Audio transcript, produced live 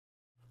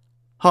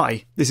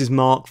Hi, this is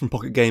Mark from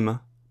Pocket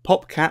Gamer.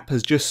 PopCap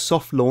has just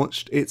soft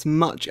launched its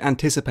much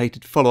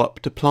anticipated follow-up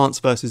to Plants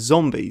vs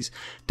Zombies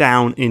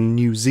down in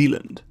New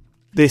Zealand.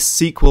 This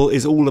sequel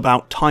is all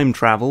about time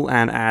travel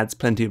and adds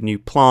plenty of new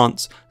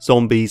plants,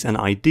 zombies and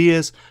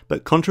ideas,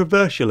 but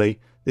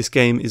controversially, this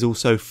game is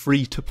also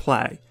free to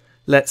play.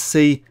 Let's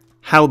see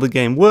how the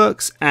game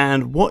works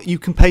and what you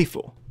can pay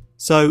for.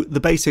 So the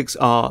basics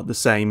are the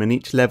same. In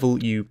each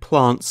level you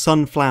plant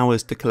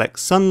sunflowers to collect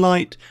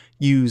sunlight,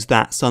 use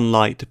that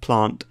sunlight to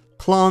plant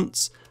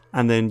plants,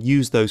 and then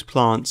use those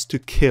plants to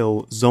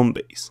kill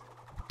zombies.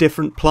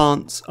 Different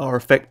plants are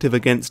effective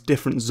against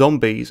different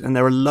zombies, and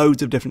there are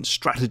loads of different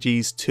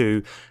strategies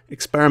to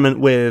experiment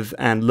with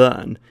and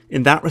learn.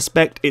 In that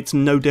respect, it's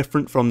no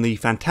different from the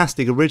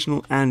fantastic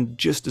original and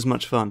just as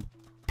much fun.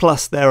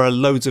 Plus, there are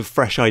loads of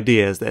fresh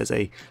ideas. There's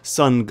a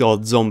sun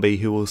god zombie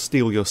who will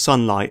steal your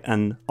sunlight,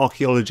 an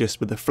archaeologist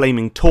with a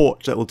flaming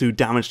torch that will do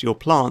damage to your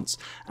plants,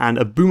 and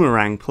a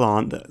boomerang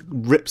plant that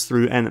rips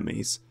through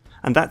enemies.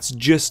 And that's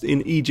just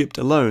in Egypt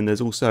alone.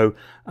 There's also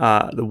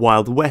the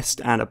Wild West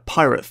and a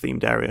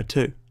pirate-themed area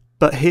too.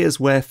 But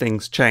here's where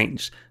things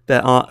change.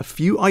 There are a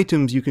few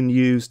items you can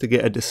use to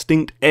get a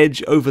distinct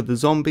edge over the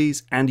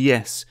zombies, and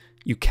yes,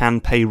 you can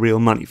pay real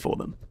money for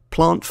them.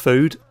 Plant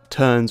food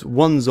turns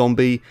one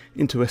zombie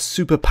into a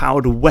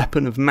super-powered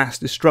weapon of mass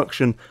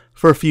destruction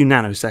for a few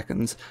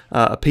nanoseconds.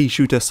 A pea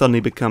shooter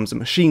suddenly becomes a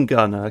machine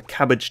gun, a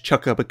cabbage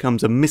chucker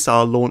becomes a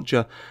missile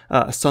launcher,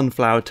 a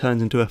sunflower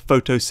turns into a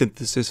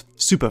photosynthesis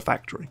super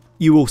factory.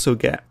 You also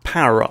get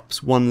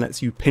power-ups. One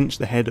lets you pinch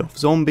the head off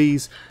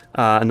zombies,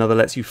 another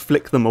lets you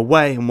flick them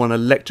away, and one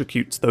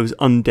electrocutes those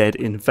undead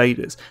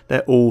invaders.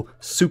 They're all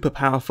super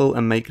powerful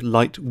and make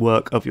light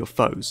work of your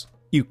foes.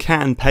 You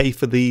can pay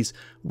for these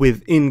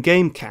with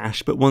in-game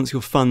cash, but once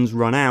your funds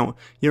run out,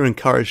 you're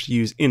encouraged to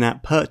use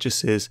in-app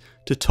purchases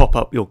to top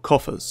up your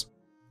coffers.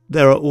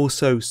 There are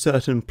also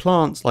certain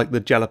plants like the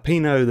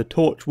jalapeno, the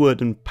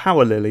torchwood and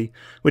power lily,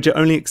 which are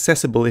only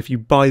accessible if you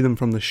buy them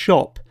from the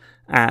shop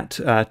at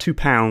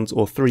 £2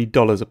 or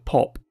 $3 a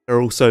pop. There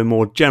are also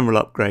more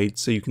general upgrades,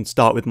 so you can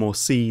start with more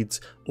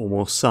seeds or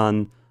more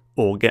sun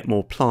or get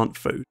more plant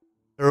food.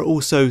 There are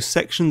also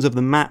sections of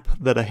the map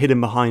that are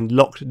hidden behind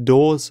locked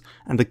doors,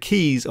 and the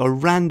keys are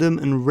random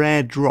and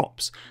rare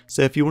drops,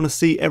 so if you want to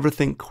see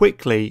everything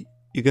quickly,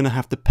 you're going to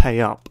have to pay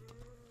up.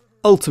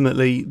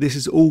 Ultimately, this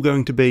is all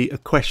going to be a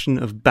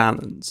question of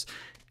balance.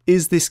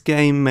 Is this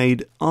game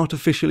made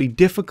artificially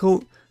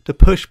difficult to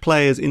push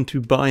players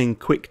into buying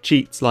quick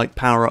cheats like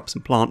power-ups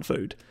and plant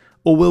food?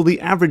 Or will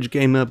the average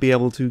gamer be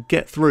able to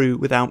get through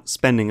without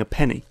spending a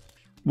penny?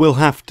 We'll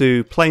have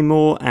to play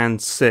more and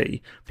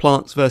see.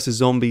 Plants vs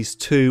Zombies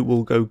 2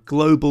 will go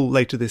global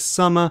later this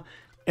summer.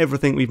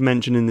 Everything we've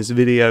mentioned in this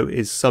video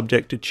is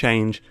subject to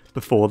change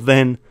before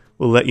then.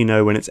 We'll let you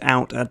know when it's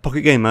out at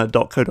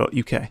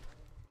pocketgamer.co.uk.